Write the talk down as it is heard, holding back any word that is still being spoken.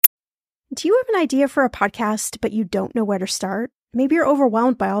Do you have an idea for a podcast, but you don't know where to start? Maybe you're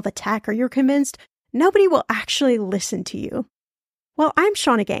overwhelmed by all the tech, or you're convinced nobody will actually listen to you. Well, I'm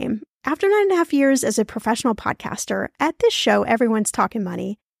Shannah Game. After 9.5 years as a professional podcaster, at this show, everyone's talking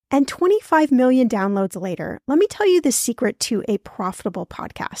money, and 25 million downloads later, let me tell you the secret to a profitable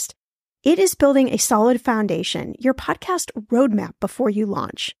podcast. It is building a solid foundation, your podcast roadmap before you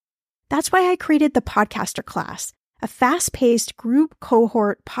launch. That's why I created the Podcaster Class, a fast-paced group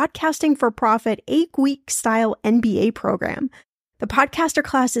cohort podcasting for profit 8-week style MBA program. The Podcaster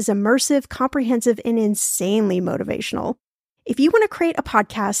Class is immersive, comprehensive, and insanely motivational. If you want to create a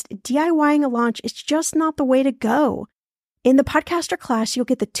podcast, DIYing a launch is just not the way to go. In the Podcaster Class, you'll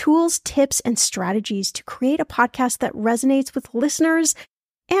get the tools, tips, and strategies to create a podcast that resonates with listeners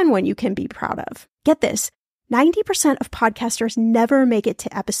and one you can be proud of. Get this, 90% of podcasters never make it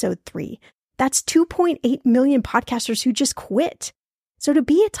to episode 3. That's 2.8 million podcasters who just quit. So to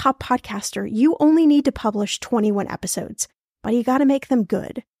be a top podcaster, you only need to publish 21 episodes, but you got to make them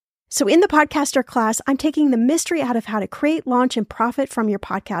good. So in the Podcaster Class, I'm taking the mystery out of how to create, launch, and profit from your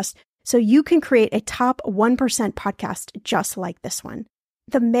podcast so you can create a top 1% podcast just like this one.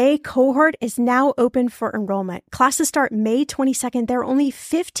 The May cohort is now open for enrollment. Classes start May 22nd. There are only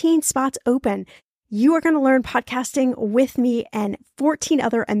 15 spots open. You are going to learn podcasting with me and 14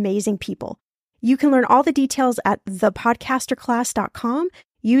 other amazing people. You can learn all the details at thepodcasterclass.com.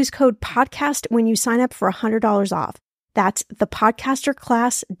 Use code PODCAST when you sign up for $100 off. That's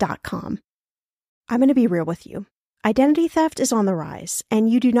thepodcasterclass.com. I'm going to be real with you. Identity theft is on the rise, and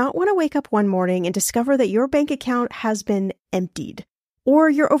you do not want to wake up one morning and discover that your bank account has been emptied, or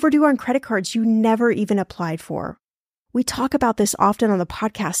you're overdue on credit cards you never even applied for. We talk about this often on the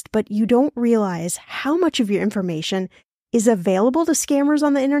podcast, but you don't realize how much of your information is available to scammers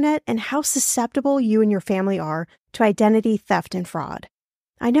on the internet and how susceptible you and your family are to identity theft and fraud.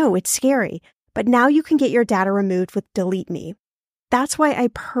 I know it's scary, but now you can get your data removed with Delete Me. That's why I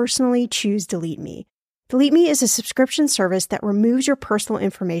personally choose Delete Me. Delete Me is a subscription service that removes your personal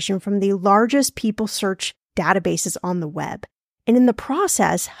information from the largest people search databases on the web, and in the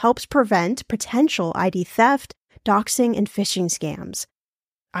process helps prevent potential ID theft, doxing, and phishing scams.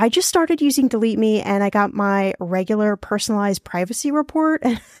 I just started using Delete Me and I got my regular personalized privacy report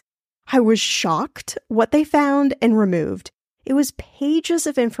and I was shocked what they found and removed. It was pages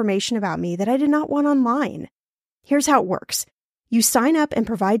of information about me that I did not want online. Here's how it works. You sign up and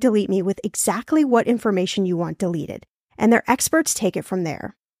provide Delete Me with exactly what information you want deleted, and their experts take it from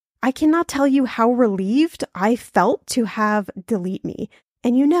there. I cannot tell you how relieved I felt to have Delete Me.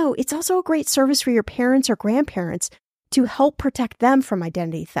 And it's also a great service for your parents or grandparents to help protect them from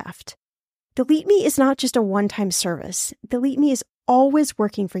identity theft. Delete Me is not just a one-time service. Delete Me is always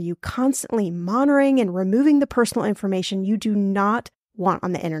working for you, constantly monitoring and removing the personal information you do not want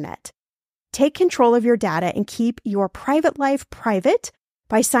on the internet. Take control of your data and keep your private life private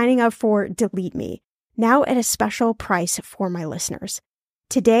by signing up for Delete Me, now at a special price for my listeners.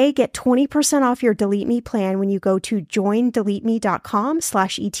 Today, get 20% off your Delete Me plan when you go to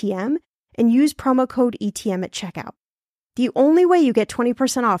joindeleteme.com/ETM and use promo code ETM at checkout. The only way you get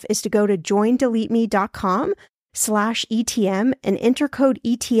 20% off is to go to joindeleteme.com/ETM and enter code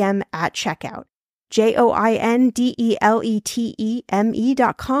ETM at checkout.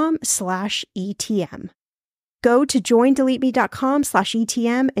 joindeleteme.com/ETM. Go to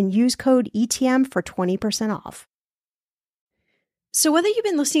joindeleteme.com/ETM and use code ETM for 20% off. So whether you've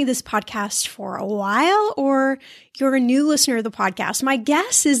been listening to this podcast for a while or you're a new listener of the podcast, my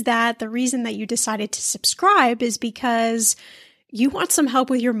guess is that the reason that you decided to subscribe is because you want some help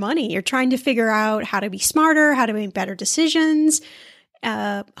with your money. You're trying to figure out how to be smarter, how to make better decisions.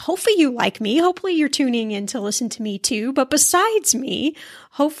 Hopefully you like me. Hopefully you're tuning in to listen to me too. But besides me,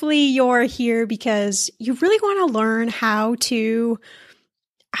 hopefully you're here because you really want to learn how to,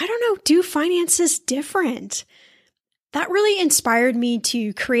 do finances different. That really inspired me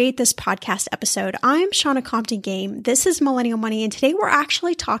to create this podcast episode. I'm Shannah Compton Game. This is Millennial Money, and today we're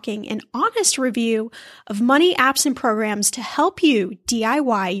actually talking an honest review of money apps and programs to help you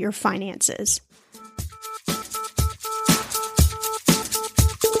DIY your finances.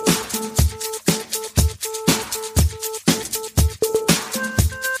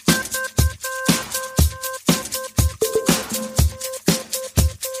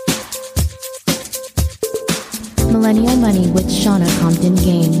 Millennial Money with Shannah Compton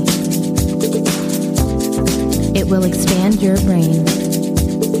Game. It will expand your brain.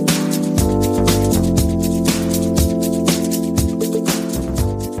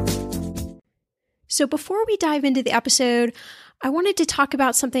 So before we dive into the episode, I wanted to talk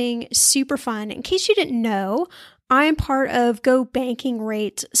about something super fun. In case you didn't know, I am part of Go Banking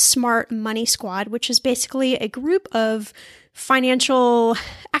Rate's Smart Money Squad, which is basically a group of financial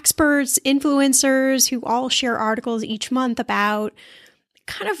experts, influencers who all share articles each month about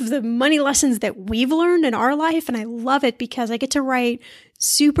kind of the money lessons that we've learned in our life. And I love it because I get to write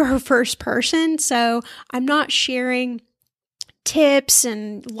super first person. So I'm not sharing tips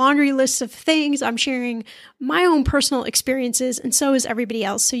and laundry lists of things. I'm sharing my own personal experiences, and so is everybody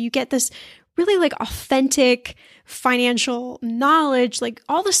else. So you get this really like authentic financial knowledge, like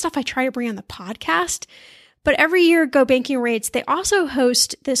all the stuff I try to bring on the podcast. But every year, Go Banking Rates, they also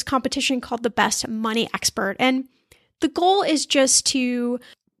host this competition called the Best Money Expert. And the goal is just to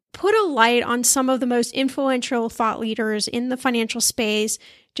put a light on some of the most influential thought leaders in the financial space,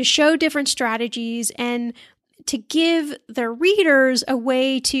 to show different strategies, and to give their readers a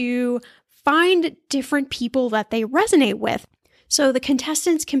way to find different people that they resonate with. So the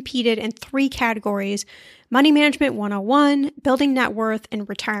contestants competed in 3 categories: Money Management 101, Building Net Worth, and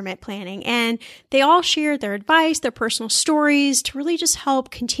Retirement Planning. And they all shared their advice, their personal stories to really just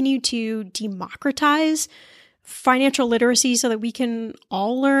help continue to democratize financial literacy so that we can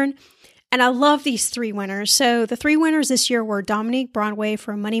all learn. And I love these 3 winners. So the 3 winners this year were Dominique Broadway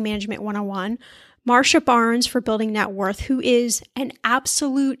for Money Management 101, Marsha Barnes for Building Net Worth, who is an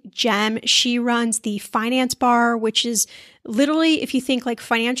absolute gem. She runs the Finance Bar, which is literally, if you think like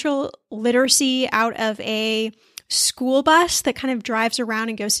financial literacy out of a school bus that kind of drives around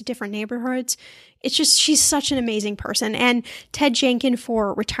and goes to different neighborhoods. It's just, she's such an amazing person. And Ted Jenkin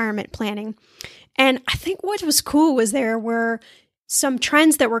for Retirement Planning. And I think what was cool was there were some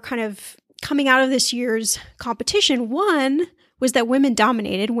trends that were kind of coming out of this year's competition. One was that women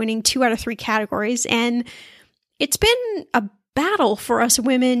dominated, winning 2 out of 3 categories. And it's been a battle for us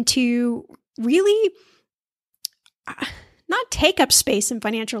women to really not take up space in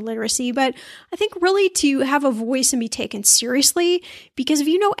financial literacy, but I think really to have a voice and be taken seriously. Because if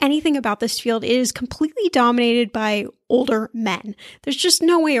you know anything about this field, it is completely dominated by older men. There's just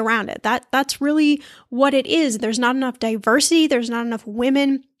no way around it. That's really what it is. There's not enough diversity. There's not enough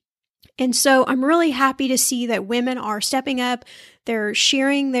women. And so I'm really happy to see that women are stepping up. They're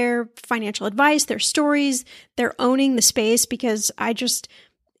sharing their financial advice, their stories, they're owning the space, because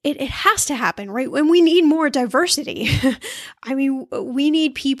it has to happen, right? And we need more diversity. I mean, we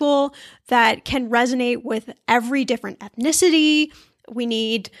need people that can resonate with every different ethnicity. We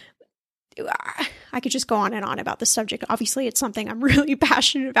need, I could just go on and on about this subject. Obviously, it's something I'm really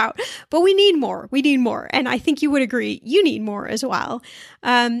passionate about, but we need more. We need more. And I think you would agree, you need more as well.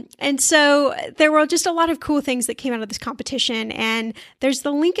 And so there were just a lot of cool things that came out of this competition. And there's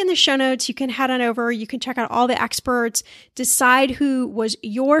the link in the show notes. You can head on over. You can check out all the experts, decide who was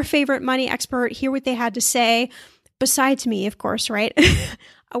your favorite money expert, hear what they had to say, besides me, of course, right?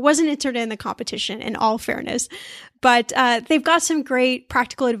 I wasn't entered in the competition, in all fairness, but they've got some great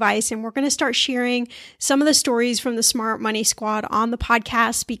practical advice, and we're going to start sharing some of the stories from the Smart Money Squad on the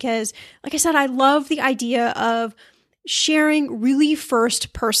podcast because, like I said, I love the idea of sharing really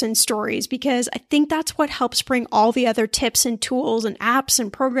first-person stories because I think that's what helps bring all the other tips and tools and apps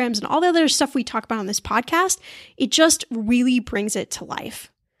and programs and all the other stuff we talk about on this podcast. It just really brings it to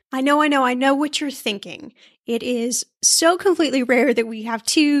life. I know what you're thinking. It is so completely rare that we have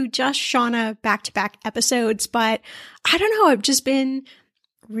 2 Just Shauna back-to-back episodes, but I don't know, I've just been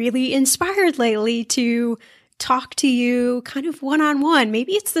really inspired lately to talk to you kind of one-on-one.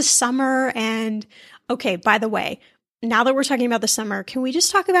 Maybe it's the summer and, okay, by the way, now that we're talking about the summer, can we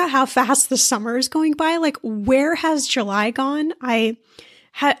just talk about how fast the summer is going by? Like, where has July gone? I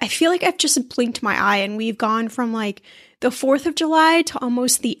feel like I've just blinked my eye and we've gone from like the 4th of July to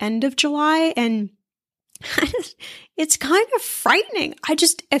almost the end of July. And it's kind of frightening. I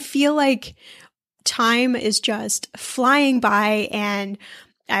feel like time is just flying by and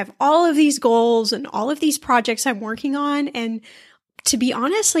I have all of these goals and all of these projects I'm working on. And to be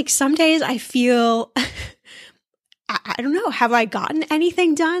honest, like some days I feel, I don't know, have I gotten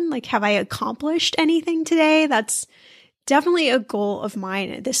anything done? Like, have I accomplished anything today? That's definitely a goal of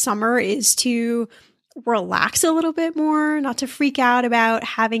mine this summer, is to relax a little bit more, not to freak out about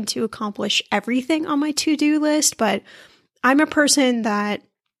having to accomplish everything on my to-do list. But I'm a person that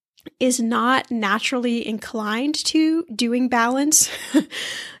is not naturally inclined to doing balance.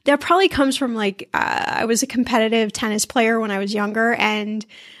 That probably comes from like, I was a competitive tennis player when I was younger, and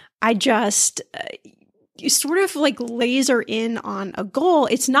I just sort of like laser in on a goal.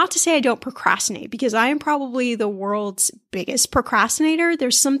 It's not to say I don't procrastinate, because I am probably the world's biggest procrastinator.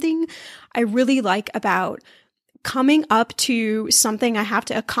 There's something I really like about coming up to something I have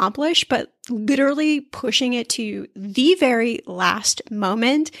to accomplish, but literally pushing it to the very last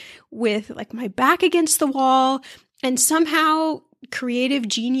moment with like my back against the wall, and somehow creative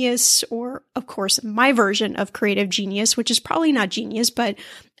genius, or of course my version of creative genius, which is probably not genius, but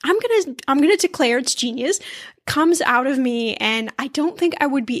I'm going to declare it's genius, comes out of me. And I don't think I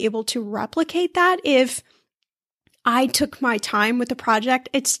would be able to replicate that if I took my time with the project.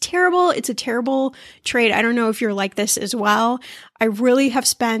 It's terrible. It's a terrible trait. I don't know if you're like this as well. I really have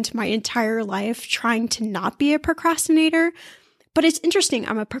spent my entire life trying to not be a procrastinator, but it's interesting.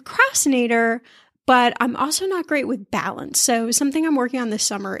 I'm a procrastinator, but I'm also not great with balance. So something I'm working on this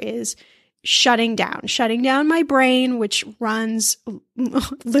summer is shutting down my brain, which runs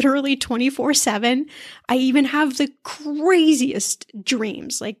literally 24/7. I even have the craziest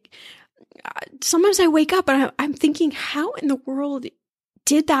dreams. Like sometimes I wake up and I'm thinking, how in the world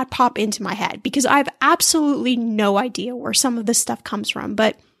did that pop into my head? Because I have absolutely no idea where some of this stuff comes from.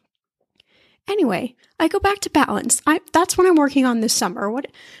 But anyway, I go back to balance. That's what I'm working on this summer. What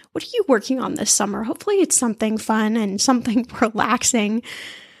are you working on this summer? Hopefully it's something fun and something relaxing.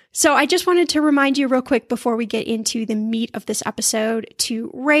 So I just wanted to remind you real quick before we get into the meat of this episode to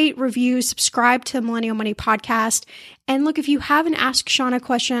rate, review, subscribe to the Millennial Money Podcast. And look, if you have an Ask Shannah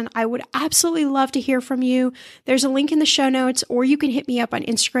question, I would absolutely love to hear from you. There's a link in the show notes, or you can hit me up on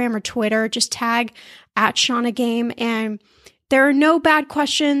Instagram or Twitter. Just tag @ShannahGame. And there are no bad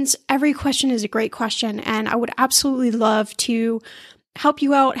questions. Every question is a great question. And I would absolutely love to help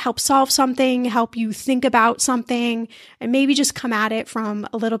you out, help solve something, help you think about something, and maybe just come at it from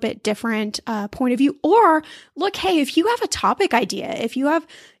a little bit different point of view. Or look, hey, if you have a topic idea, if you have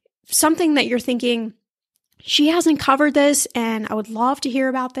something that you're thinking, she hasn't covered this and I would love to hear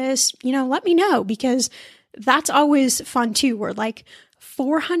about this, let me know, because that's always fun too. We're like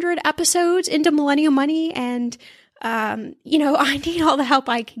 400 episodes into Millennial Money, and I need all the help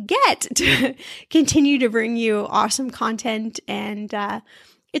I can get to continue to bring you awesome content. And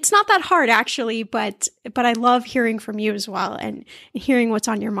it's not that hard actually, but I love hearing from you as well and hearing what's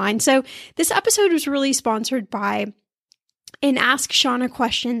on your mind. So this episode was really sponsored by an Ask Shannah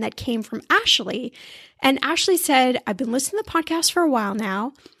question that came from Ashley. And Ashley said, I've been listening to the podcast for a while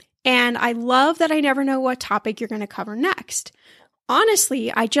now, and I love that I never know what topic you're going to cover next.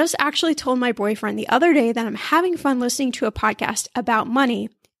 Honestly, I just actually told my boyfriend the other day that I'm having fun listening to a podcast about money,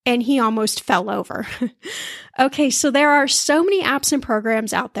 and he almost fell over. Okay, so there are so many apps and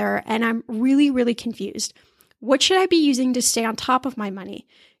programs out there, and I'm really, really confused. What should I be using to stay on top of my money?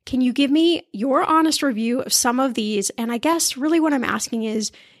 Can you give me your honest review of some of these? And I guess really what I'm asking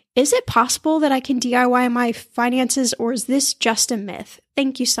is it possible that I can DIY my finances, or is this just a myth?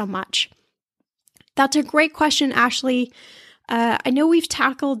 Thank you so much. That's a great question, Ashley. I know we've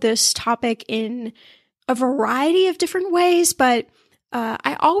tackled this topic in a variety of different ways, but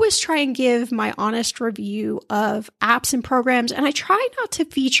I always try and give my honest review of apps and programs, and I try not to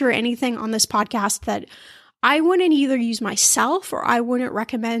feature anything on this podcast that I wouldn't either use myself or I wouldn't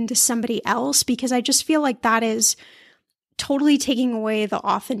recommend to somebody else, because I just feel like that is totally taking away the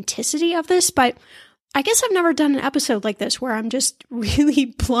authenticity of this. But I guess I've never done an episode like this where I'm just really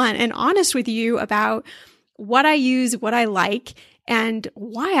blunt and honest with you about what I use, what I like, and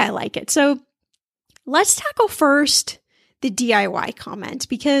why I like it. So let's tackle first the DIY comment,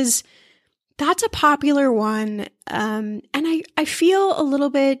 because that's a popular one. And I feel a little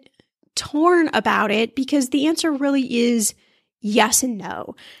bit torn about it, because the answer really is yes and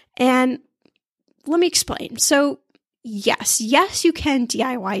no. And let me explain. So yes, you can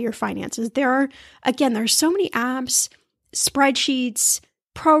DIY your finances. There's so many apps, spreadsheets,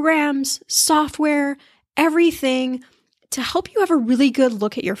 programs, software, everything to help you have a really good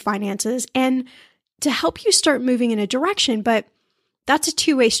look at your finances and to help you start moving in a direction. But that's a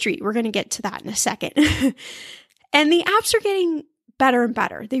two-way street. We're going to get to that in a second. And the apps are getting better and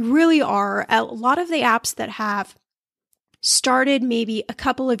better. They really are. A lot of the apps that have started maybe a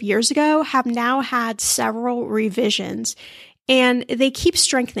couple of years ago have now had several revisions, and they keep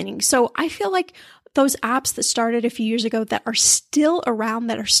strengthening. So I feel like those apps that started a few years ago that are still around,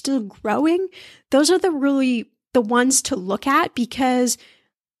 that are still growing, those are the ones to look at, because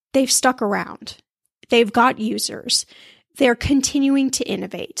they've stuck around. They've got users. They're continuing to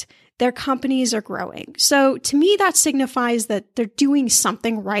innovate. Their companies are growing. So to me, that signifies that they're doing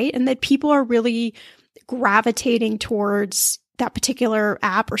something right and that people are really gravitating towards that particular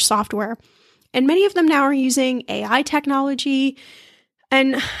app or software. And many of them now are using AI technology.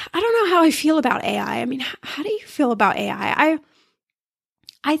 And I don't know how I feel about AI. I mean, how do you feel about AI?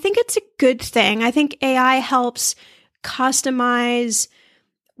 I think it's a good thing. I think AI helps customize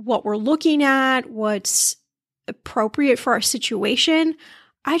what we're looking at, what's appropriate for our situation.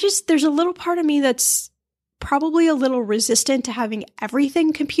 There's a little part of me that's probably a little resistant to having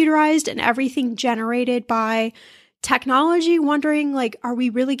everything computerized and everything generated by technology, wondering like, are we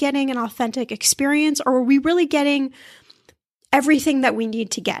really getting an authentic experience, or are we really getting everything that we need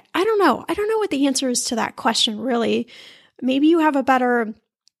to get? I don't know. I don't know what the answer is to that question, really. Maybe you have a better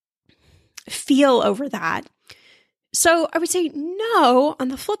feel over that. So I would say no. On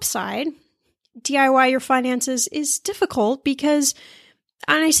the flip side, DIY your finances is difficult because,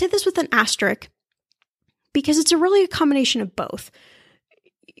 and I say this with an asterisk, because it's really a combination of both.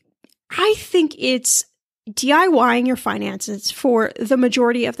 I think it's DIYing your finances for the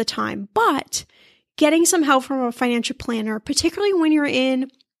majority of the time, but getting some help from a financial planner, particularly when you're in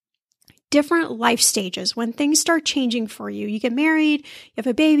different life stages, when things start changing for you. You get married, you have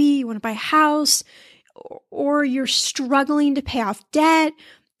a baby, you want to buy a house, or you're struggling to pay off debt.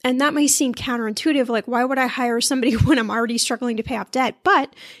 And that may seem counterintuitive, like, why would I hire somebody when I'm already struggling to pay off debt?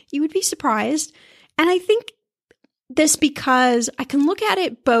 But you would be surprised. And I think this because I can look at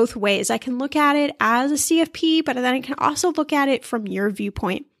it both ways. I can look at it as a CFP, but then I can also look at it from your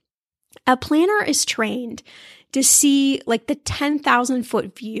viewpoint. A planner is trained to see like the 10,000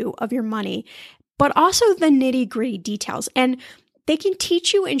 foot view of your money, but also the nitty gritty details. And they can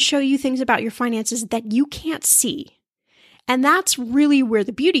teach you and show you things about your finances that you can't see. And that's really where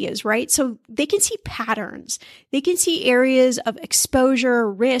the beauty is, right? So they can see patterns. They can see areas of exposure,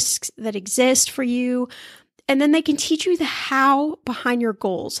 risks that exist for you. And then they can teach you the how behind your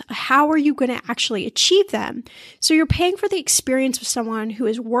goals. How are you going to actually achieve them? So you're paying for the experience of someone who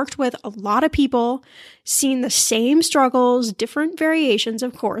has worked with a lot of people, seen the same struggles, different variations,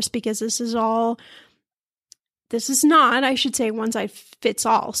 of course, because this is not, I should say, one size fits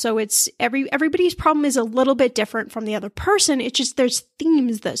all. So it's everybody's problem is a little bit different from the other person. It's just there's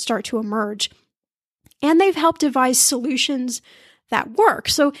themes that start to emerge. And they've helped devise solutions that work.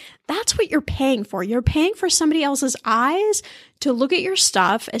 So that's what you're paying for. You're paying for somebody else's eyes to look at your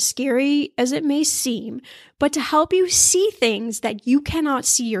stuff, as scary as it may seem, but to help you see things that you cannot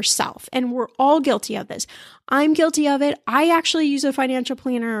see yourself. And we're all guilty of this. I'm guilty of it. I actually use a financial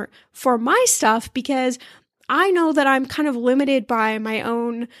planner for my stuff because I know that I'm kind of limited by my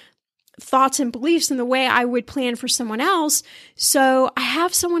own thoughts and beliefs in the way I would plan for someone else. So I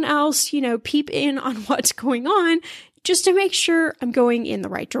have someone else, peep in on what's going on just to make sure I'm going in the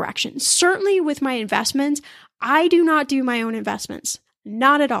right direction. Certainly with my investments, I do not do my own investments.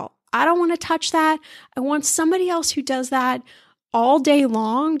 Not at all. I don't want to touch that. I want somebody else who does that all day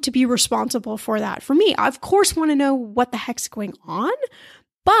long to be responsible for that for me. I, of course, want to know what the heck's going on,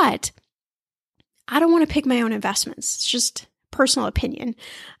 but I don't want to pick my own investments. It's just personal opinion.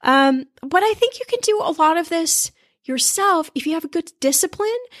 But I think you can do a lot of this yourself if you have a good discipline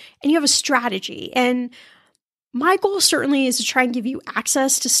and you have a strategy. And my goal certainly is to try and give you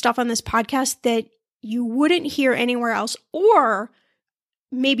access to stuff on this podcast that you wouldn't hear anywhere else, or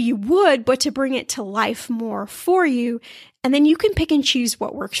maybe you would, but to bring it to life more for you. And then you can pick and choose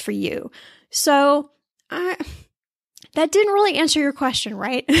what works for you. So that didn't really answer your question,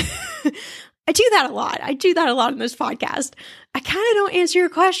 right? I do that a lot. I do that a lot in this podcast. I kind of don't answer your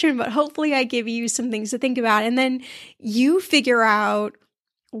question, but hopefully I give you some things to think about. And then you figure out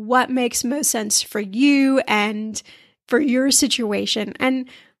what makes most sense for you and for your situation. And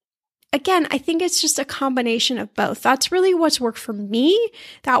again, I think it's just a combination of both. That's really what's worked for me.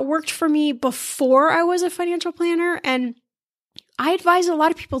 That worked for me before I was a financial planner. And I advise a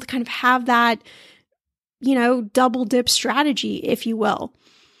lot of people to kind of have that, double dip strategy, if you will.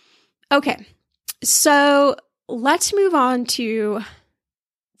 Okay, so let's move on to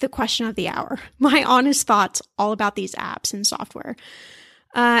the question of the hour. My honest thoughts all about these apps and software.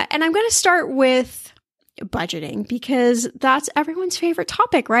 And I'm going to start with budgeting because that's everyone's favorite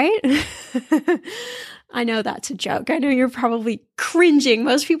topic, right? I know that's a joke. I know you're probably cringing.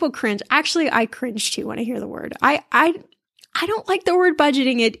 Most people cringe. Actually, I cringe too when I hear the word. I don't like the word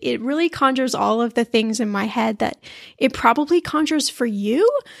budgeting. It really conjures all of the things in my head that it probably conjures for you.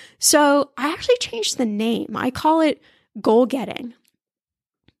 So I actually changed the name. I call it goal getting.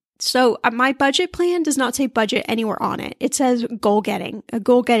 So my budget plan does not say budget anywhere on it. It says goal getting, a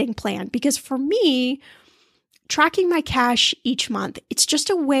goal getting plan. Because for me, tracking my cash each month, it's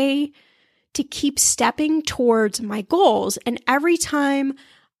just a way to keep stepping towards my goals. And every time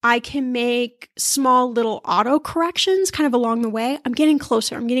I can make small little auto corrections kind of along the way, I'm getting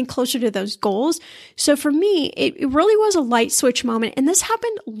closer. I'm getting closer to those goals. So for me, it really was a light switch moment. And this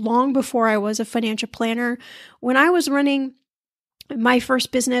happened long before I was a financial planner. When I was running my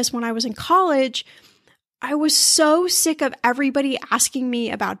first business when I was in college, I was so sick of everybody asking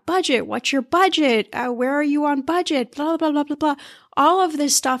me about budget. What's your budget? Where are you on budget? Blah, blah, blah, blah, blah. All of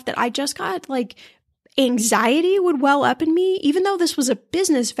this stuff that I just got like anxiety would well up in me. Even though this was a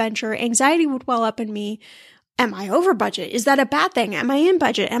business venture, anxiety would well up in me. Am I over budget? Is that a bad thing? Am I in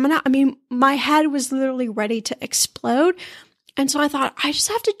budget? Am I not? I mean, my head was literally ready to explode. And so I thought, I just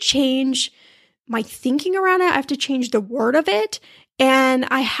have to change my thinking around it. I have to change the word of it. And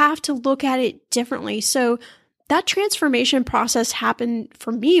I have to look at it differently. So that transformation process happened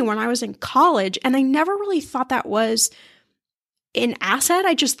for me when I was in college. And I never really thought that was an asset.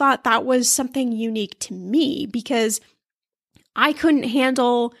 I just thought that was something unique to me because I couldn't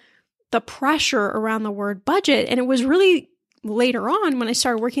handle the pressure around the word budget. And it was really later on when I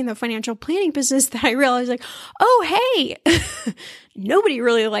started working in the financial planning business that I realized like, oh, hey, nobody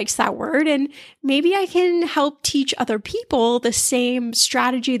really likes that word. And maybe I can help teach other people the same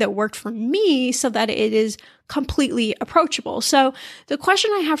strategy that worked for me so that it is completely approachable. So the question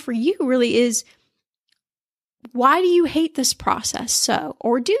I have for you really is, why do you hate this process so?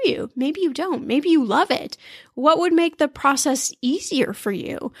 Or do you? Maybe you don't. Maybe you love it. What would make the process easier for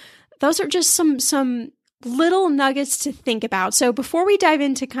you? Those are just some little nuggets to think about. So before we dive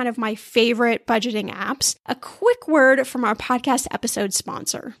into kind of my favorite budgeting apps, a quick word from our podcast episode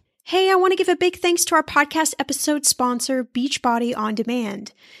sponsor. Hey, I want to give a big thanks to our podcast episode sponsor, Beachbody On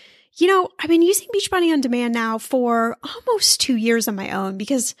Demand. You know, I've been using Beachbody On Demand now for almost 2 years on my own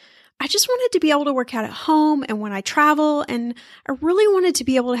because I just wanted to be able to work out at home and when I travel, and I really wanted to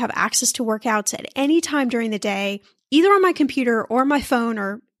be able to have access to workouts at any time during the day, either on my computer or my phone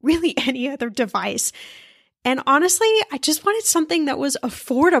or really any other device. And honestly, I just wanted something that was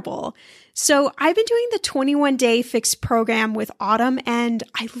affordable. So I've been doing the 21-day fix program with Autumn and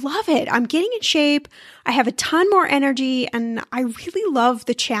I love it. I'm getting in shape. I have a ton more energy and I really love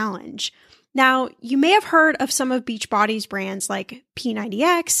the challenge. Now, you may have heard of some of Beachbody's brands like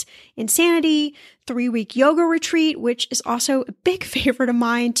P90X, Insanity, 3-week yoga retreat, which is also a big favorite of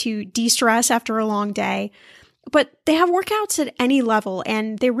mine to de-stress after a long day. But they have workouts at any level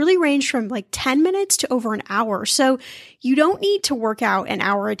and they really range from like 10 minutes to over an hour. So you don't need to work out an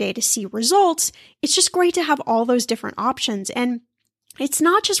hour a day to see results. It's just great to have all those different options. And it's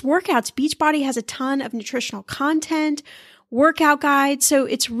not just workouts. Beachbody has a ton of nutritional content, workout guides. So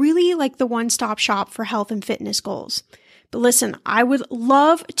it's really like the one-stop shop for health and fitness goals. But listen, I would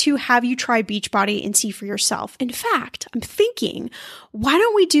love to have you try Beachbody and see for yourself. In fact, I'm thinking, why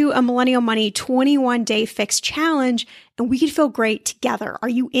don't we do a Millennial Money 21-day fix challenge and we could feel great together? Are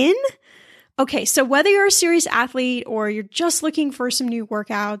you in? Okay, so whether you're a serious athlete or you're just looking for some new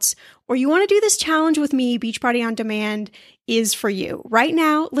workouts or you want to do this challenge with me, Beachbody On Demand is for you. Right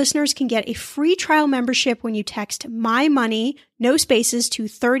now, listeners can get a free trial membership when you text my money, no spaces, to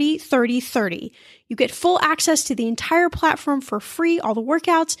 303030. You get full access to the entire platform for free, all the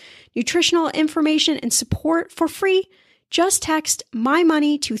workouts, nutritional information, and support for free. Just text my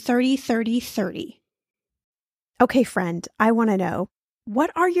money to 303030. Okay, friend, I want to know,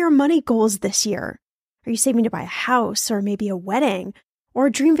 what are your money goals this year? Are you saving to buy a house or maybe a wedding or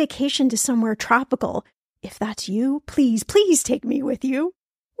a dream vacation to somewhere tropical? If that's you, please take me with you.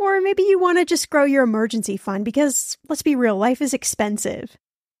 Or maybe you want to just grow your emergency fund because, let's be real, life is expensive.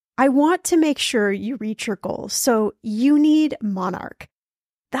 I want to make sure you reach your goals, so you need Monarch.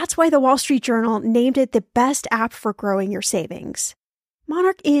 That's why the Wall Street Journal named it the best app for growing your savings.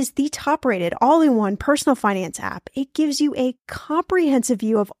 Monarch is the top-rated all-in-one personal finance app. It gives you a comprehensive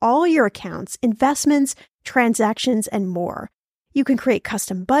view of all your accounts, investments, transactions, and more. You can create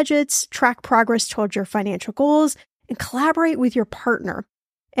custom budgets, track progress towards your financial goals, and collaborate with your partner.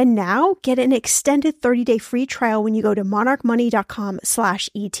 And now, get an extended 30-day free trial when you go to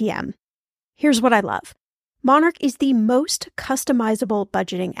monarchmoney.com/ETM. Here's what I love. Monarch is the most customizable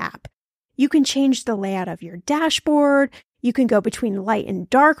budgeting app. You can change the layout of your dashboard. You can go between light and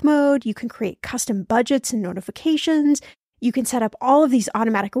dark mode. You can create custom budgets and notifications. You can set up all of these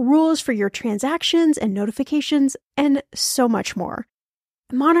automatic rules for your transactions and notifications, and so much more.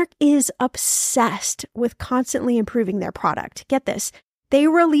 Monarch is obsessed with constantly improving their product. Get this. They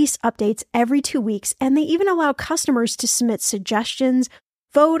release updates every 2 weeks, and they even allow customers to submit suggestions,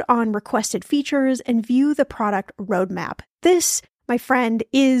 vote on requested features, and view the product roadmap. This, my friend,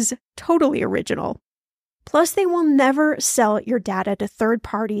 is totally original. Plus, they will never sell your data to third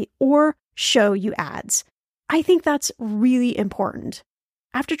party or show you ads. I think that's really important.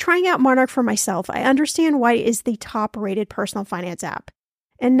 After trying out Monarch for myself, I understand why it is the top-rated personal finance app.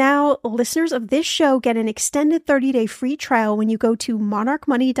 And now, listeners of this show get an extended 30-day free trial when you go to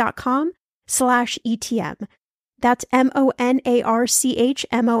monarchmoney.com/ETM. That's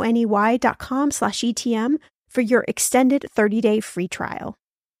monarchmoney.com/ETM for your extended 30-day free trial.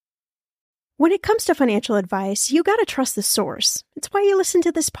 When it comes to financial advice, you gotta trust the source. It's why you listen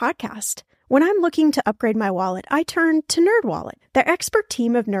to this podcast. When I'm looking to upgrade my wallet, I turn to NerdWallet. Their expert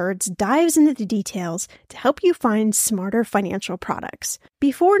team of nerds dives into the details to help you find smarter financial products.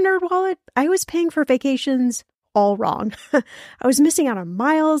 Before NerdWallet, I was paying for vacations all wrong. I was missing out on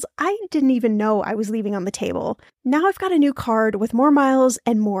miles I didn't even know I was leaving on the table. Now I've got a new card with more miles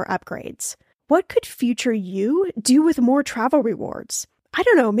and more upgrades. What could future you do with more travel rewards? I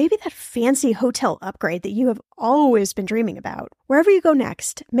don't know, maybe that fancy hotel upgrade that you have always been dreaming about. Wherever you go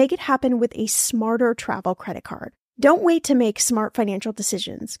next, make it happen with a smarter travel credit card. Don't wait to make smart financial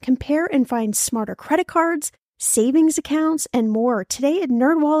decisions. Compare and find smarter credit cards, savings accounts, and more today at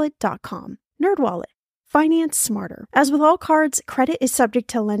nerdwallet.com. NerdWallet. Finance smarter. As with all cards, credit is subject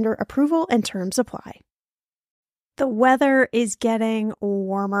to lender approval and terms apply. The weather is getting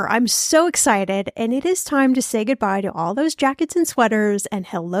warmer. I'm so excited, and it is time to say goodbye to all those jackets and sweaters and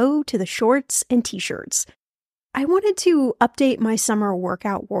hello to the shorts and t-shirts. I wanted to update my summer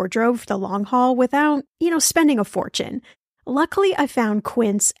workout wardrobe for the long haul without, spending a fortune. Luckily, I found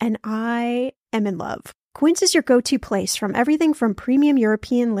Quince, and I am in love. Quince is your go-to place from everything from premium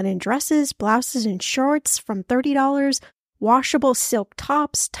European linen dresses, blouses, and shorts from $30, washable silk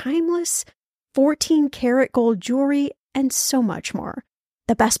tops, timeless 14-karat gold jewelry, and so much more.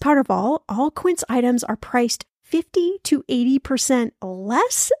 The best part of all Quince items are priced 50 to 80%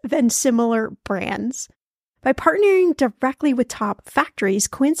 less than similar brands. By partnering directly with top factories,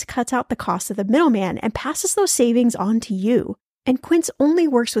 Quince cuts out the cost of the middleman and passes those savings on to you. And Quince only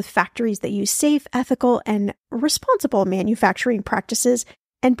works with factories that use safe, ethical, and responsible manufacturing practices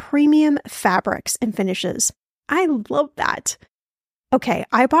and premium fabrics and finishes. I love that. Okay,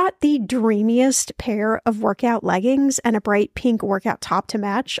 I bought the dreamiest pair of workout leggings and a bright pink workout top to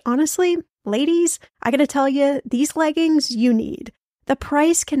match. Honestly, ladies, I gotta tell you, these leggings you need. The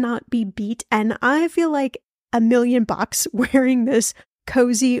price cannot be beat, and I feel like $1 million wearing this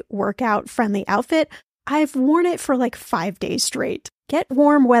cozy workout-friendly outfit. I've worn it for like 5 days straight. Get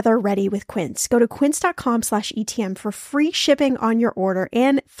warm weather ready with Quince. Go to quince.com/ETM for free shipping on your order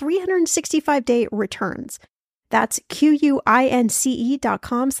and 365-day returns. That's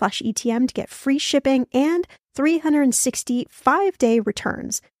QUINCE.com/ETM to get free shipping and 365-day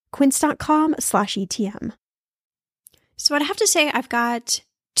returns. Quince.com/ETM. So I'd have to say I've got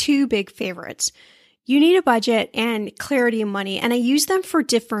two big favorites. You Need a Budget and Clarity Money, and I use them for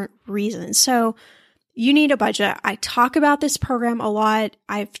different reasons. So You Need a Budget. I talk about this program a lot.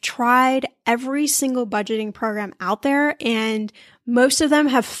 I've tried every single budgeting program out there, and most of them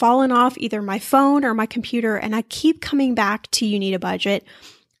have fallen off either my phone or my computer, and I keep coming back to You Need a Budget.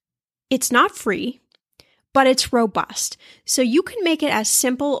 It's not free, but it's robust. So you can make it as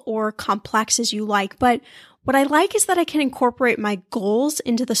simple or complex as you like, but what I like is that I can incorporate my goals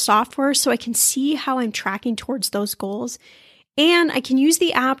into the software so I can see how I'm tracking towards those goals. And I can use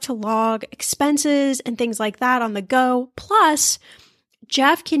the app to log expenses and things like that on the go. Plus,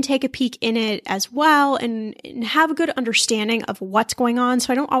 Jeff can take a peek in it as well and have a good understanding of what's going on.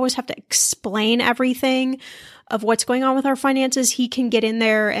 So I don't always have to explain everything of what's going on with our finances. He can get in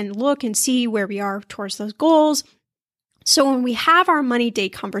there and look and see where we are towards those goals. So when we have our money day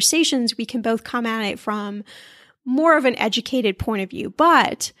conversations, we can both come at it from more of an educated point of view.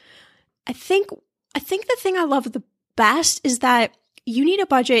 But I think the thing I love the best is that You Need a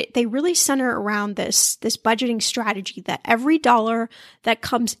Budget, they really center around this budgeting strategy that every dollar that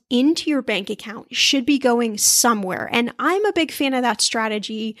comes into your bank account should be going somewhere. And I'm a big fan of that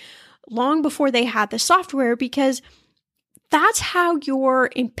strategy long before they had the software, because that's how you're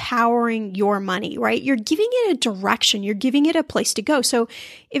empowering your money, right? You're giving it a direction. You're giving it a place to go. So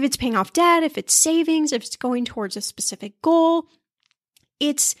if it's paying off debt, if it's savings, if it's going towards a specific goal,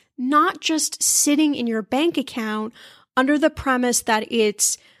 it's not just sitting in your bank account under the premise that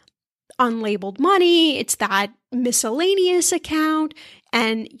it's unlabeled money, it's that miscellaneous account,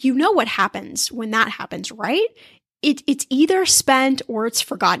 and you know what happens when that happens, right? It's either spent or it's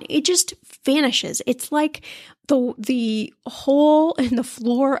forgotten. It just vanishes. It's like the hole in the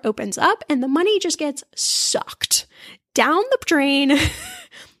floor opens up and the money just gets sucked down the drain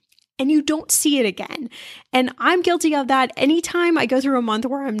and you don't see it again. And I'm guilty of that. Anytime I go through a month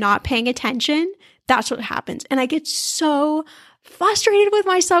where I'm not paying attention, that's what happens. And I get so frustrated with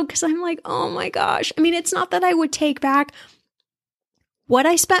myself because I'm like, oh my gosh. I mean, it's not that I would take back what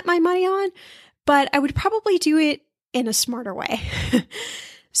I spent my money on, but I would probably do it in a smarter way.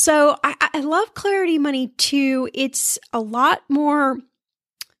 So I love Clarity Money too. It's a lot more,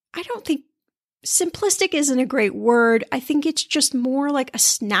 I don't think simplistic isn't a great word. I think it's just more like a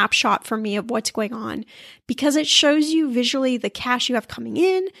snapshot for me of what's going on because it shows you visually the cash you have coming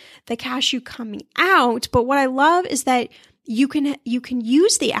in, the cash you coming out. But what I love is that you can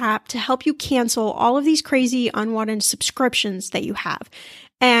use the app to help you cancel all of these crazy unwanted subscriptions that you have.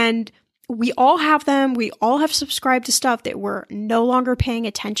 And we all have them. We all have subscribed to stuff that we're no longer paying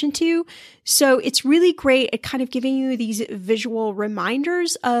attention to. So it's really great at kind of giving you these visual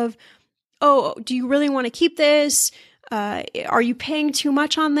reminders of, oh, do you really want to keep this? Are you paying too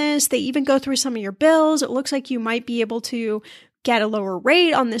much on this? They even go through some of your bills. It looks like you might be able to get a lower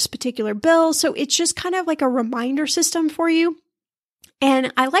rate on this particular bill. So it's just kind of like a reminder system for you.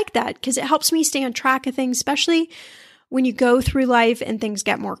 And I like that because it helps me stay on track of things, especially when you go through life and things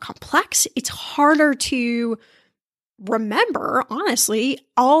get more complex. It's harder to remember, honestly,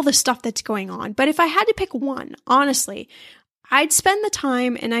 all the stuff that's going on. But if I had to pick one, honestly, I'd spend the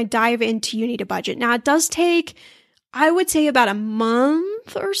time and I'd dive into You Need a Budget. Now, it does take, I would say, about a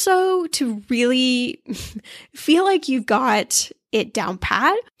month or so to really feel like you've got it down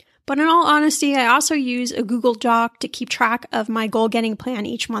pat. But in all honesty, I also use a Google Doc to keep track of my goal-getting plan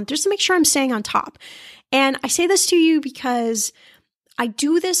each month, just to make sure I'm staying on top. And I say this to you because I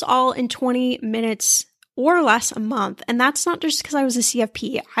do this all in 20 minutes or less a month. And that's not just because I was a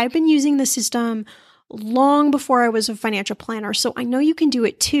CFP. I've been using the system long before I was a financial planner. So I know you can do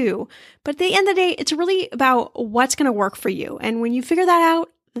it too. But at the end of the day, it's really about what's going to work for you. And when you figure that out,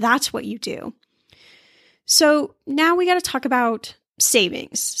 that's what you do. So now we got to talk about saving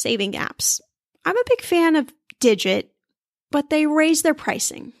apps. I'm a big fan of Digit, but they raised their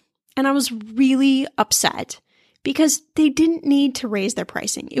pricing. And I was really upset because they didn't need to raise their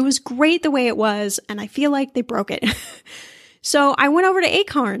pricing. It was great the way it was, and I feel like they broke it. So I went over to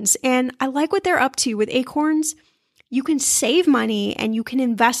Acorns, and I like what they're up to. With Acorns, you can save money and you can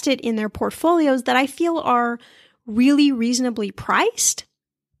invest it in their portfolios that I feel are really reasonably priced.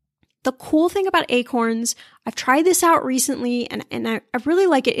 The cool thing about Acorns, I've tried this out recently and I really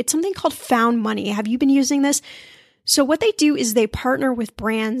like it. It's something called Found Money. Have you been using this? So what they do is they partner with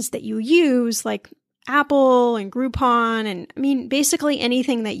brands that you use, like Apple and Groupon, and I mean, basically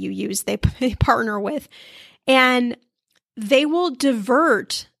anything that you use, they partner with. And they will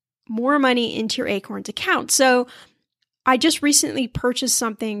divert more money into your Acorns account. So I just recently purchased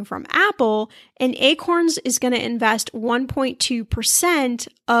something from Apple, and Acorns is going to invest 1.2%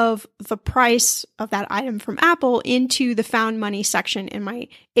 of the price of that item from Apple into the Found Money section in my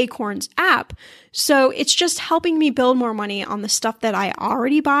Acorns app. So it's just helping me build more money on the stuff that I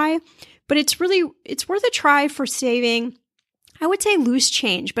already buy. But it's worth a try for saving, I would say, loose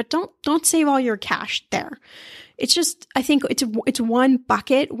change, but don't save all your cash there. It's just, I think it's one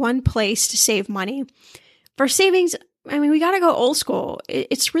bucket, one place to save money. For savings, I mean, we got to go old school.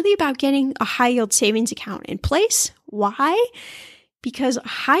 It's really about getting a high yield savings account in place. Why? Because a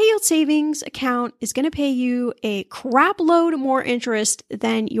high yield savings account is going to pay you a crap load more interest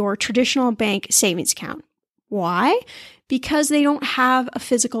than your traditional bank savings account. Why? Because they don't have a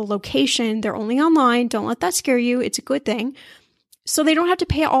physical location. They're only online. Don't let that scare you. It's a good thing. So they don't have to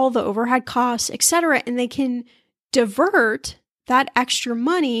pay all the overhead costs, etc. And they can divert that extra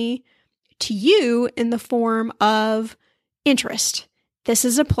money to you in the form of interest. This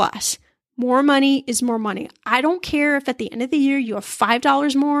is a plus. More money is more money. I don't care if at the end of the year you have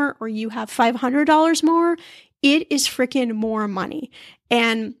 $5 more or you have $500 more. It is freaking more money.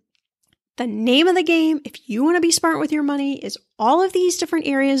 And the name of the game, if you want to be smart with your money, is all of these different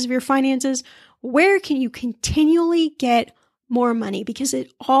areas of your finances. Where can you continually get more money? Because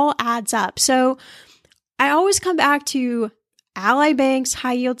it all adds up. So I always come back to Ally Bank's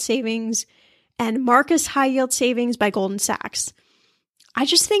High Yield Savings and Marcus High Yield Savings by Goldman Sachs. I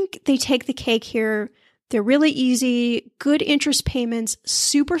just think they take the cake here. They're really easy, good interest payments,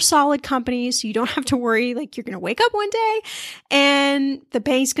 super solid companies. So you don't have to worry like you're going to wake up one day and the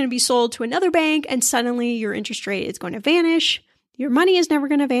bank's going to be sold to another bank and suddenly your interest rate is going to vanish. Your money is never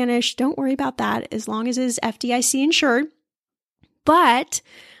going to vanish. Don't worry about that as long as it's FDIC insured. But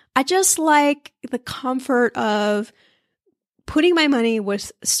I just like the comfort of putting my money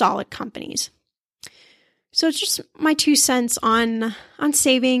with solid companies. So it's just my 2 cents on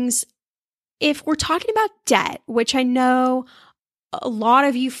savings. If we're talking about debt, which I know a lot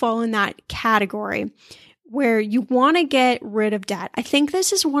of you fall in that category where you want to get rid of debt, I think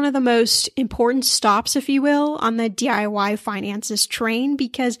this is one of the most important stops, if you will, on the DIY finances train,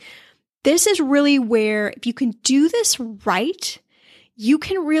 because this is really where if you can do this right, you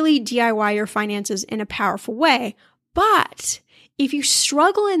can really DIY your finances in a powerful way. But if you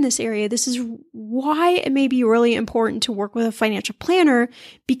struggle in this area, this is why it may be really important to work with a financial planner,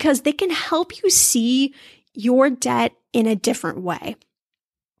 because they can help you see your debt in a different way.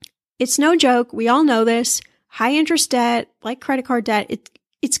 It's no joke. We all know this. High interest debt, like credit card debt,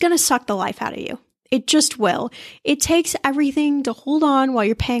 it's going to suck the life out of you. It just will. It takes everything to hold on while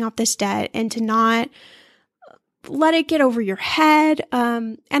you're paying off this debt and to not let it get over your head.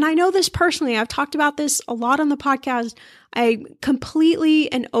 And I know this personally. I've talked about this a lot on the podcast. I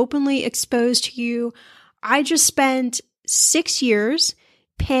completely and openly exposed to you. I just spent 6 years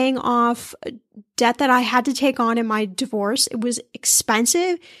paying off debt that I had to take on in my divorce. It was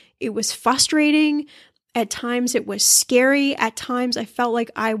expensive. It was frustrating. At times it was scary. At times I felt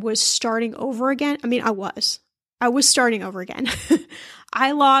like I was starting over again. I mean, I was starting over again.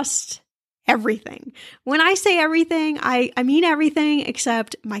 I lost everything. When I say everything, I mean everything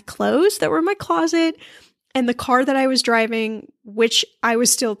except my clothes that were in my closet and the car that I was driving, which I was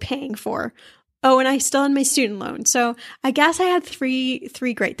still paying for. Oh, and I still had my student loan. So I guess I had three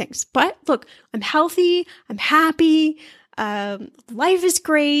great things. But look, I'm healthy. I'm happy. Life is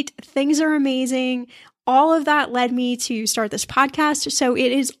great. Things are amazing. All of that led me to start this podcast. So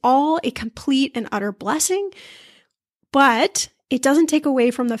it is all a complete and utter blessing. But it doesn't take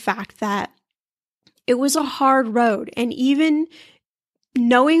away from the fact that it was a hard road. And even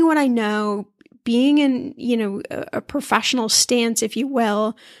knowing what I know, being in, a professional stance, if you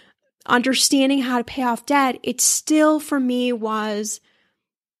will, understanding how to pay off debt, it still for me was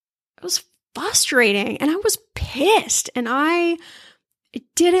frustrating and I was pissed and I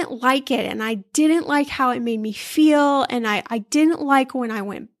didn't like it and I didn't like how it made me feel and I didn't like when I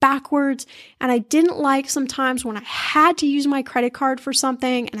went backwards and I didn't like sometimes when I had to use my credit card for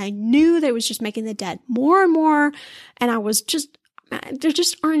something and I knew that it was just making the debt more and more and I was just, there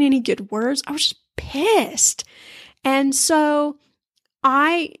just aren't any good words. I was just pissed. And so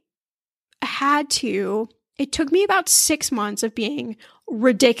it took me about 6 months of being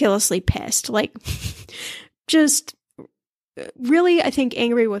ridiculously pissed, like just really, I think,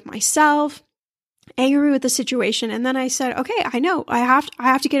 angry with myself, angry with the situation. And then I said, okay, I know I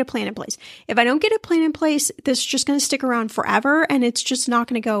have to get a plan in place. If I don't get a plan in place, this is just going to stick around forever and it's just not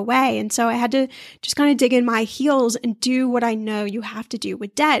going to go away. And so I had to just kind of dig in my heels and do what I know you have to do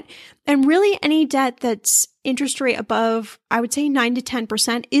with debt. And really any debt that's interest rate above, I would say 9 to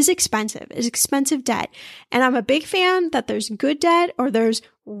 10% is expensive debt. And I'm a big fan that there's good debt or there's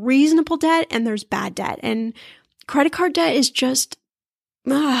reasonable debt and there's bad debt. And credit card debt is just,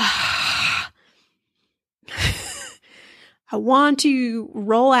 I want to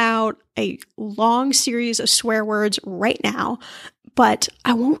roll out a long series of swear words right now, but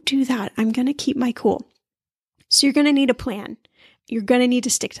I won't do that. I'm going to keep my cool. So you're going to need a plan. You're going to need to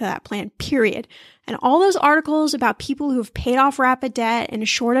stick to that plan, period. And all those articles about people who have paid off rapid debt in a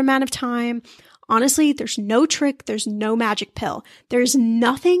short amount of time, honestly, there's no trick. There's no magic pill. There's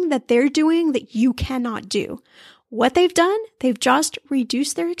nothing that they're doing that you cannot do. What they've done, they've just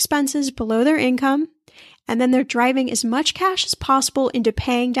reduced their expenses below their income, and then they're driving as much cash as possible into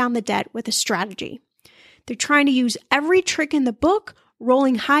paying down the debt with a strategy. They're trying to use every trick in the book,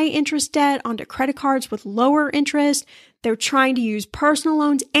 rolling high interest debt onto credit cards with lower interest. They're trying to use personal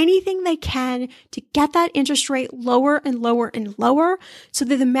loans, anything they can to get that interest rate lower and lower and lower so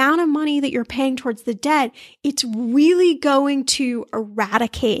that the amount of money that you're paying towards the debt, it's really going to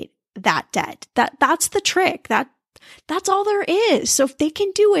eradicate that debt. That's the trick. That's all there is. So if they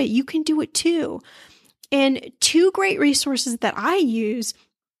can do it, you can do it too. And two great resources that I use.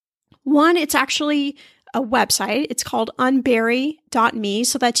 One, it's actually a website. It's called unbury.me.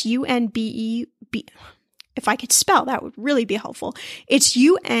 So that's UNBEB. If I could spell, that would really be helpful. It's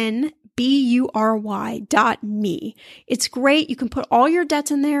UNBURY.me. It's great. You can put all your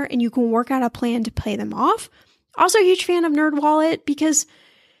debts in there and you can work out a plan to pay them off. Also a huge fan of NerdWallet because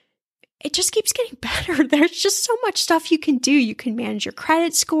it just keeps getting better. There's just so much stuff you can do. You can manage your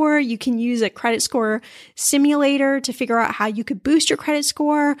credit score. You can use a credit score simulator to figure out how you could boost your credit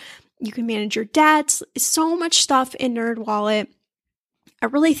score. You can manage your debts. So much stuff in NerdWallet. I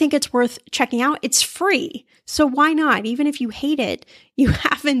really think it's worth checking out. It's free. So why not? Even if you hate it, it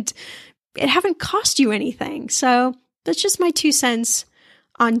haven't cost you anything. So that's just my 2 cents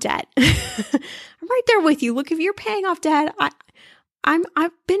on debt. I'm right there with you. Look, if you're paying off debt,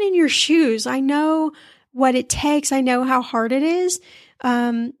 I've been in your shoes. I know what it takes. I know how hard it is. But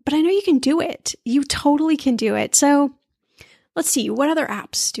I know you can do it. You totally can do it. So let's see. What other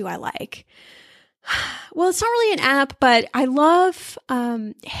apps do I like? Well, it's not really an app, but I love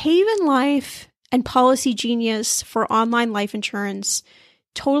Haven Life and Policy Genius for online life insurance.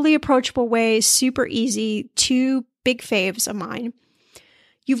 Totally approachable ways, super easy to big faves of mine.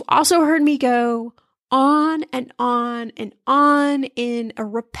 You've also heard me go on and on and on in a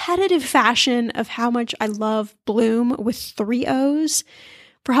repetitive fashion of how much I love Bloom with 3 O's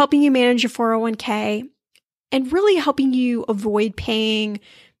for helping you manage your 401k and really helping you avoid paying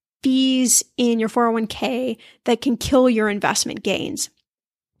fees in your 401k that can kill your investment gains.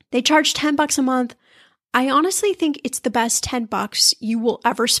 They charge $10 a month. I honestly think it's the best $10 you will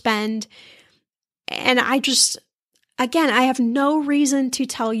ever spend. And I have no reason to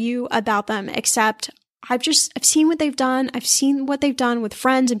tell you about them except I've seen what they've done. I've seen what they've done with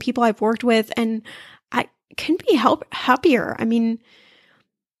friends and people I've worked with, and I couldn't be happier. I mean,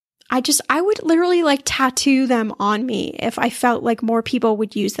 I would literally like tattoo them on me if I felt like more people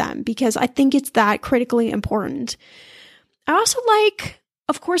would use them because I think it's that critically important. I also like,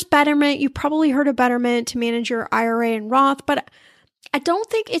 of course, Betterment. You've probably heard of Betterment to manage your IRA and Roth, but I don't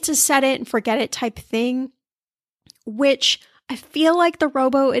think it's a set it and forget it type thing, which I feel like the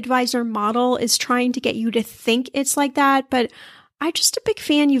robo-advisor model is trying to get you to think it's like that, but I'm just a big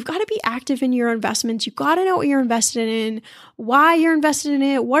fan. You've got to be active in your investments. You've got to know what you're invested in, why you're invested in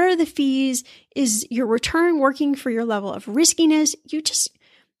it, what are the fees, is your return working for your level of riskiness? You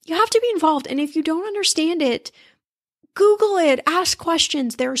have to be involved. And if you don't understand it, Google it, ask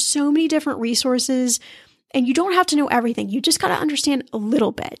questions. There are so many different resources and you don't have to know everything. You just got to understand a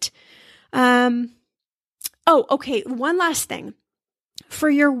little bit. Oh, okay. One last thing. For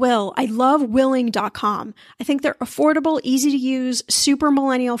your will, I love willing.com. I think they're affordable, easy to use, super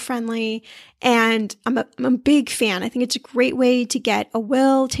millennial friendly, and I'm a big fan. I think it's a great way to get a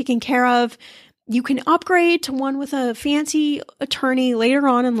will taken care of. You can upgrade to one with a fancy attorney later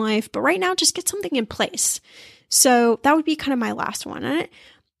on in life, but right now just get something in place. So that would be kind of my last one. And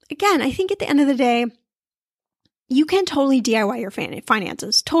again, I think at the end of the day, you can totally DIY your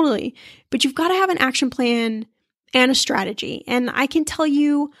finances, totally, but you've got to have an action plan and a strategy. And I can tell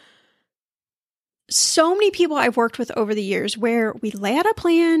you so many people I've worked with over the years where we lay out a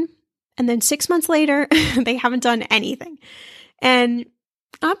plan and then 6 months later, they haven't done anything. And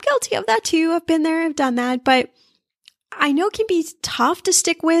I'm guilty of that too. I've been there, I've done that, but I know it can be tough to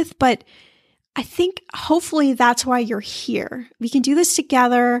stick with, but I think hopefully that's why you're here. We can do this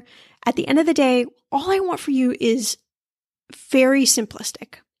together. At the end of the day, all I want for you is very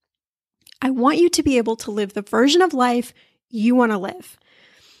simplistic. I want you to be able to live the version of life you want to live.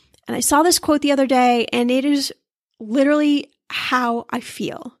 And I saw this quote the other day, and it is literally how I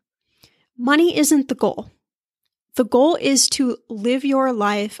feel. Money isn't the goal. The goal is to live your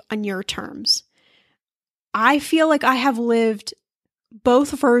life on your terms. I feel like I have lived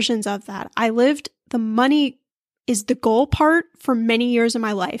both versions of that. I lived the money is the goal part for many years of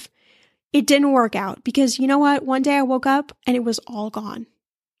my life. It didn't work out because you know what? One day I woke up and it was all gone.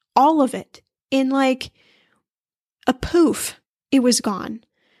 All of it. In like a poof, it was gone.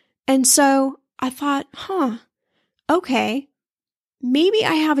 And so I thought, okay, maybe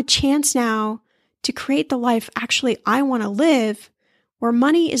I have a chance now to create the life actually I want to live where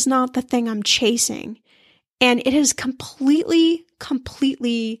money is not the thing I'm chasing. And it has completely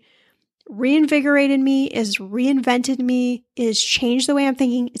reinvigorated me, is reinvented me, is changed the way I'm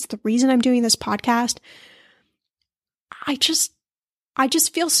thinking. It's the reason I'm doing this podcast. I just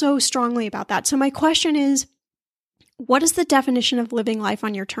feel so strongly about that. So my question is, what is the definition of living life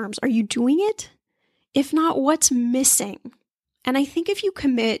on your terms? Are you doing it? If not, what's missing? And I think if you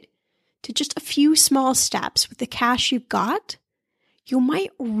commit to just a few small steps with the cash you've got, you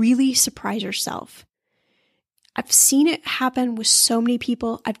might really surprise yourself. I've seen it happen with so many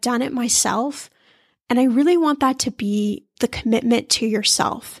people. I've done it myself. And I really want that to be the commitment to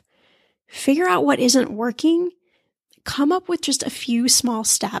yourself. Figure out what isn't working. Come up with just a few small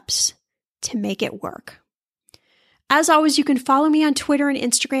steps to make it work. As always, you can follow me on Twitter and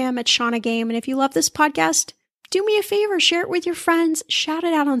Instagram at Shauna Game. And if you love this podcast, do me a favor, share it with your friends, shout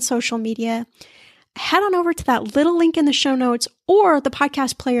it out on social media. Head on over to that little link in the show notes or the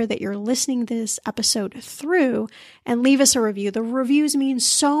podcast player that you're listening to this episode through and leave us a review. The reviews mean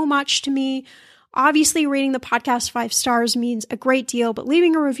so much to me. Obviously, rating the podcast 5 stars means a great deal, but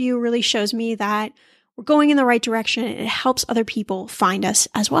leaving a review really shows me that we're going in the right direction and it helps other people find us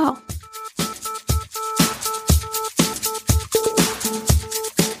as well.